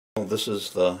Well, this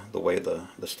is the way the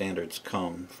standards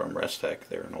come from Restec.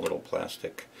 They're in a little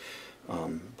plastic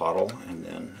bottle, and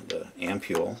then the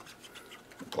ampoule,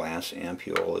 glass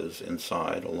ampoule, is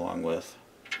inside, along with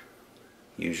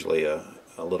usually a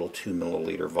little 2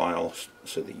 milliliter vial,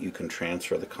 so that you can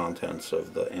transfer the contents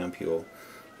of the ampoule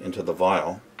into the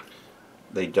vial.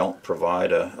 They don't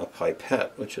provide a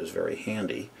pipette, which is very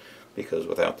handy, because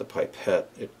without the pipette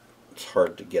it's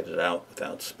hard to get it out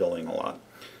without spilling a lot.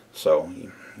 So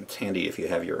it's handy if you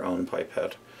have your own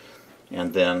pipette.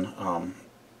 And then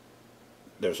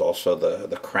there's also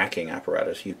the cracking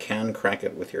apparatus. You can crack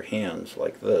it with your hands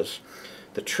like this.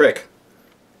 The trick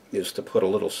is to put a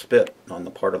little spit on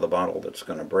the part of the bottle that's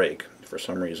going to break. For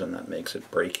some reason that makes it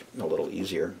break a little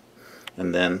easier.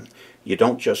 And then you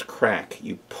don't just crack,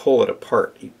 you pull it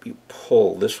apart. You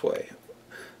pull this way,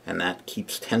 and that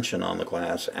keeps tension on the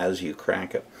glass as you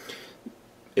crack it.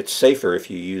 It's safer if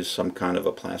you use some kind of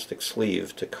a plastic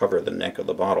sleeve to cover the neck of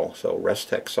the bottle. So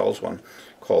Restec sells one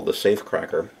called the Safe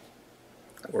Cracker,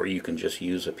 or you can just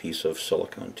use a piece of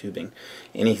silicone tubing.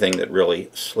 Anything that really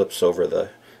slips over the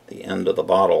end of the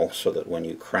bottle, so that when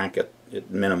you crack it, it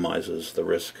minimizes the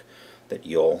risk that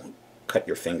you'll cut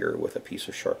your finger with a piece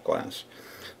of sharp glass.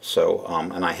 So,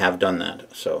 and I have done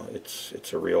that, so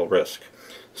it's a real risk.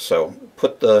 So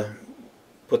put the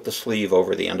sleeve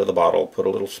over the end of the bottle, put a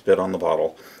little spit on the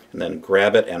bottle, and then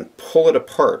grab it and pull it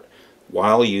apart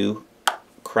while you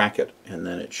crack it, and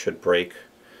then it should break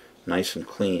nice and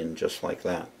clean, just like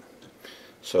that.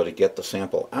 So to get the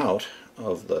sample out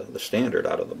of the standard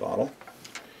out of the bottle,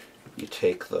 you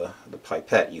take the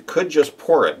pipette. You could just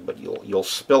pour it, but you'll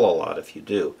spill a lot if you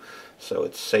do. So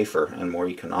it's safer and more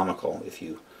economical if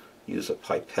you use a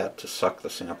pipette to suck the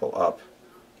sample up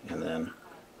and then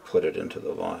put it into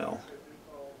the vial.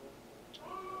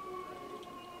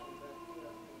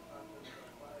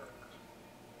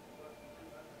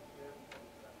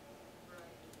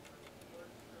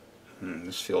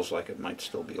 This feels like it might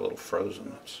still be a little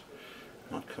frozen. It's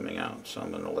not coming out, so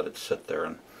I'm going to let it sit there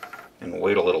and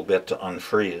wait a little bit to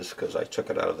unfreeze, because I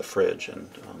took it out of the fridge and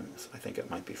I think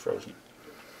it might be frozen.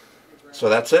 So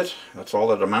that's it. That's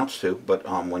all it amounts to. But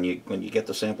when you get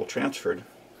the sample transferred,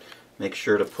 make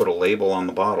sure to put a label on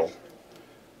the bottle,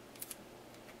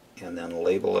 and then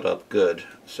label it up good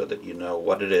so that you know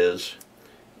what it is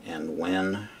and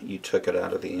when you took it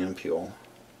out of the ampoule.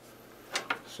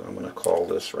 So I'm going to call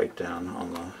this right down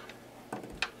on I'm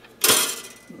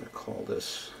going to call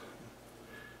this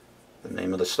the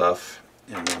name of the stuff,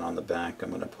 and then on the back I'm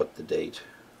going to put the date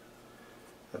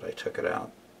that I took it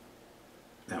out.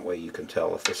 That way you can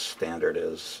tell if this standard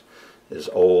is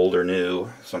old or new.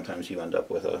 Sometimes you end up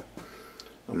with a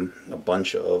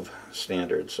bunch of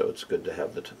standards, so it's good to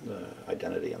have the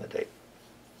identity and the date.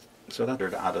 So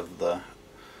that's out of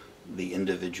the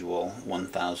individual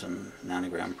 1,000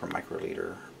 nanogram per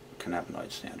microliter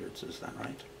cannabinoid standards. Is that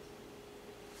right?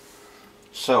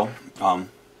 So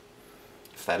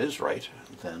if that is right,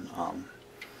 then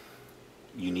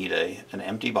you need an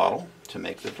empty bottle to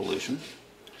make the dilution.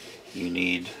 You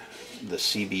need the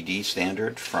CBD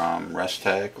standard from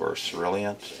Restec or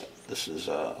Cerulean. This is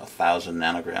 1,000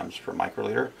 nanograms per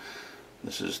microliter.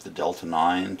 This is the Delta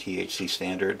 9 THC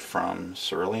standard from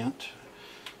Cerulean.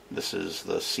 This is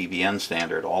the CBN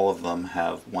standard. All of them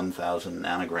have 1,000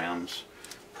 nanograms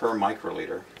per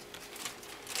microliter.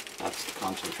 That's the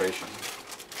concentration.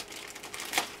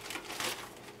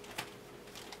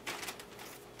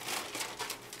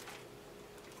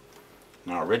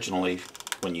 Now originally,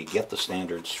 when you get the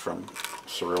standards from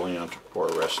Cerulean or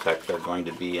Restec, they're going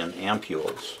to be in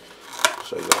ampoules.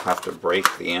 So you'll have to break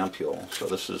the ampoule. So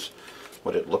this is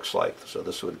what it looks like. So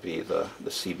this would be the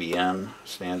CBN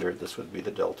standard, this would be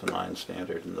the Delta 9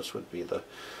 standard, and this would be the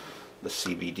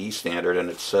CBD standard. And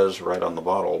it says right on the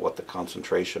bottle what the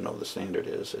concentration of the standard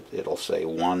is. It'll say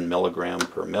 1 milligram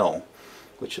per mil,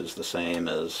 which is the same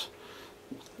as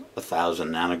 1,000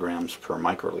 nanograms per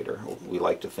microliter. We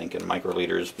like to think in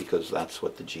microliters because that's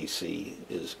what the GC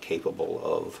is capable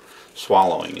of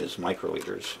swallowing, is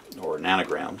microliters or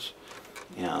nanograms.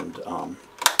 And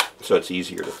so it's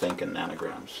easier to think in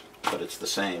nanograms. But it's the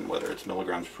same whether it's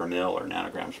milligrams per mil or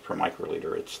nanograms per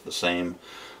microliter. It's the same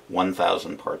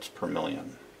 1,000 parts per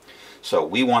million. So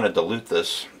we want to dilute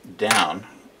this down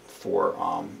for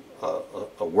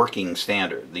a working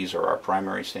standard. These are our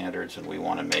primary standards, and we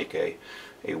want to make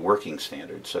a working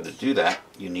standard. So to do that,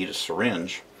 you need a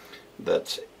syringe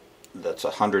that's a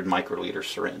 100 microliter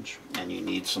syringe, and you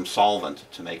need some solvent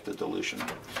to make the dilution.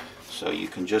 So you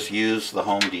can just use the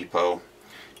Home Depot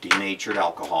denatured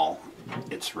alcohol.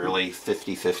 It's really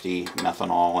 50-50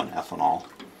 methanol and ethanol,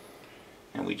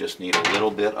 and we just need a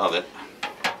little bit of it.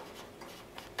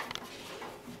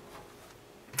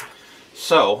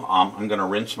 So I'm going to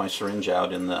rinse my syringe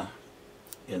out in the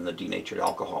denatured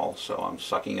alcohol. So I'm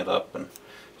sucking it up and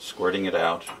squirting it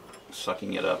out,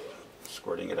 sucking it up,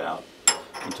 squirting it out,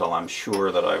 until I'm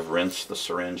sure that I've rinsed the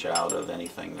syringe out of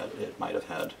anything that it might have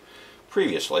had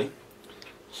previously.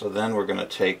 So then we're going to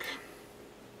take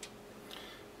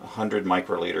 100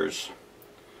 microliters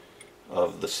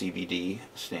of the CBD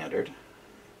standard,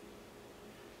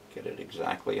 get it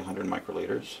exactly 100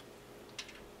 microliters,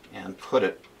 and put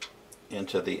it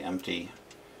into the empty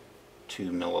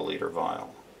 2 milliliter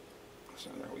vial. So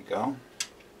there we go.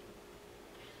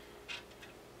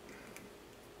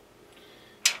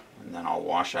 And then I'll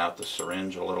wash out the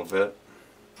syringe a little bit,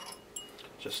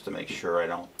 just to make sure I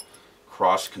don't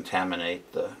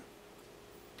cross-contaminate the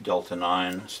Delta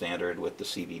 9 standard with the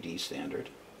CBD standard.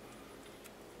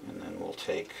 And then we'll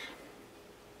take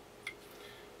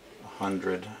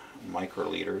 100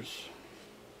 microliters.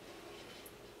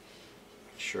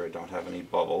 Make sure I don't have any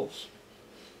bubbles.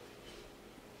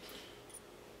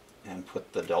 And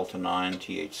put the Delta 9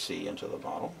 THC into the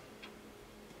bottle.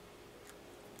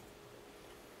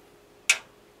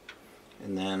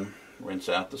 And then rinse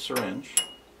out the syringe.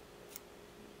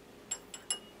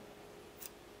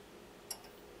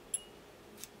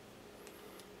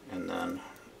 And then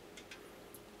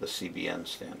the CBN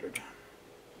standard,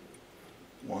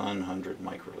 100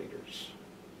 microliters.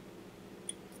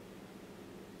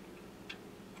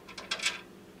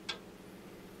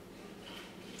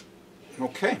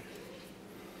 Okay,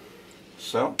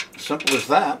 so simple as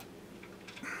that.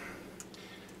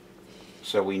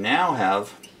 So we now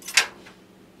have,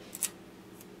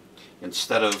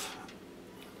 instead of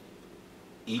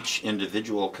each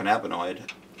individual cannabinoid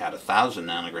at 1,000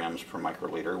 nanograms per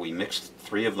microliter, we mixed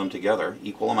 3 of them together,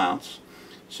 equal amounts.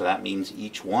 So that means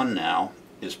each one now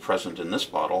is present in this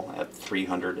bottle at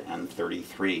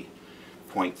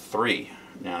 333.3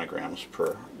 nanograms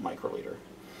per microliter.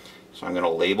 So I'm going to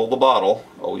label the bottle,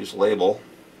 always label,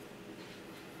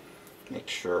 make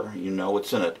sure you know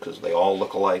what's in it, because they all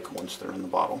look alike once they're in the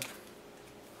bottle.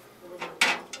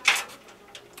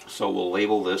 So we'll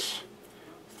label this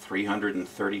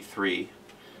 333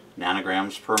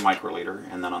 nanograms per microliter,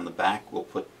 and then on the back we'll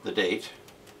put the date,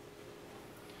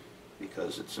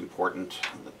 because it's important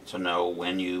to know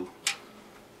when you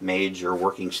made your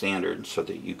working standard so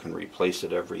that you can replace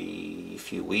it every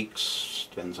few weeks.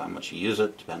 Depends on how much you use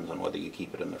it, depends on whether you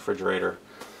keep it in the refrigerator,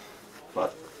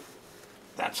 but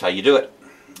that's how you do it.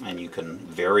 And you can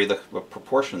vary the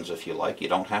proportions if you like. You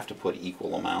don't have to put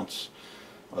equal amounts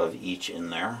of each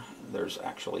in there. There's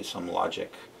actually some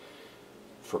logic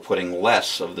for putting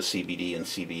less of the CBD and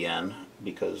CBN,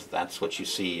 because that's what you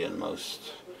see in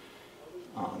most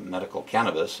medical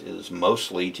cannabis, is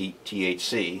mostly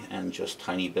THC and just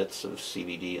tiny bits of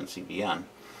CBD and CBN.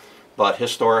 But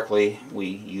historically we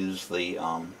use the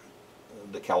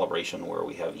calibration where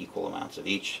we have equal amounts of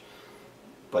each,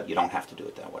 but you don't have to do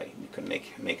it that way. You can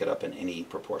make it up in any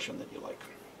proportion that you like.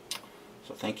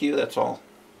 So thank you, that's all.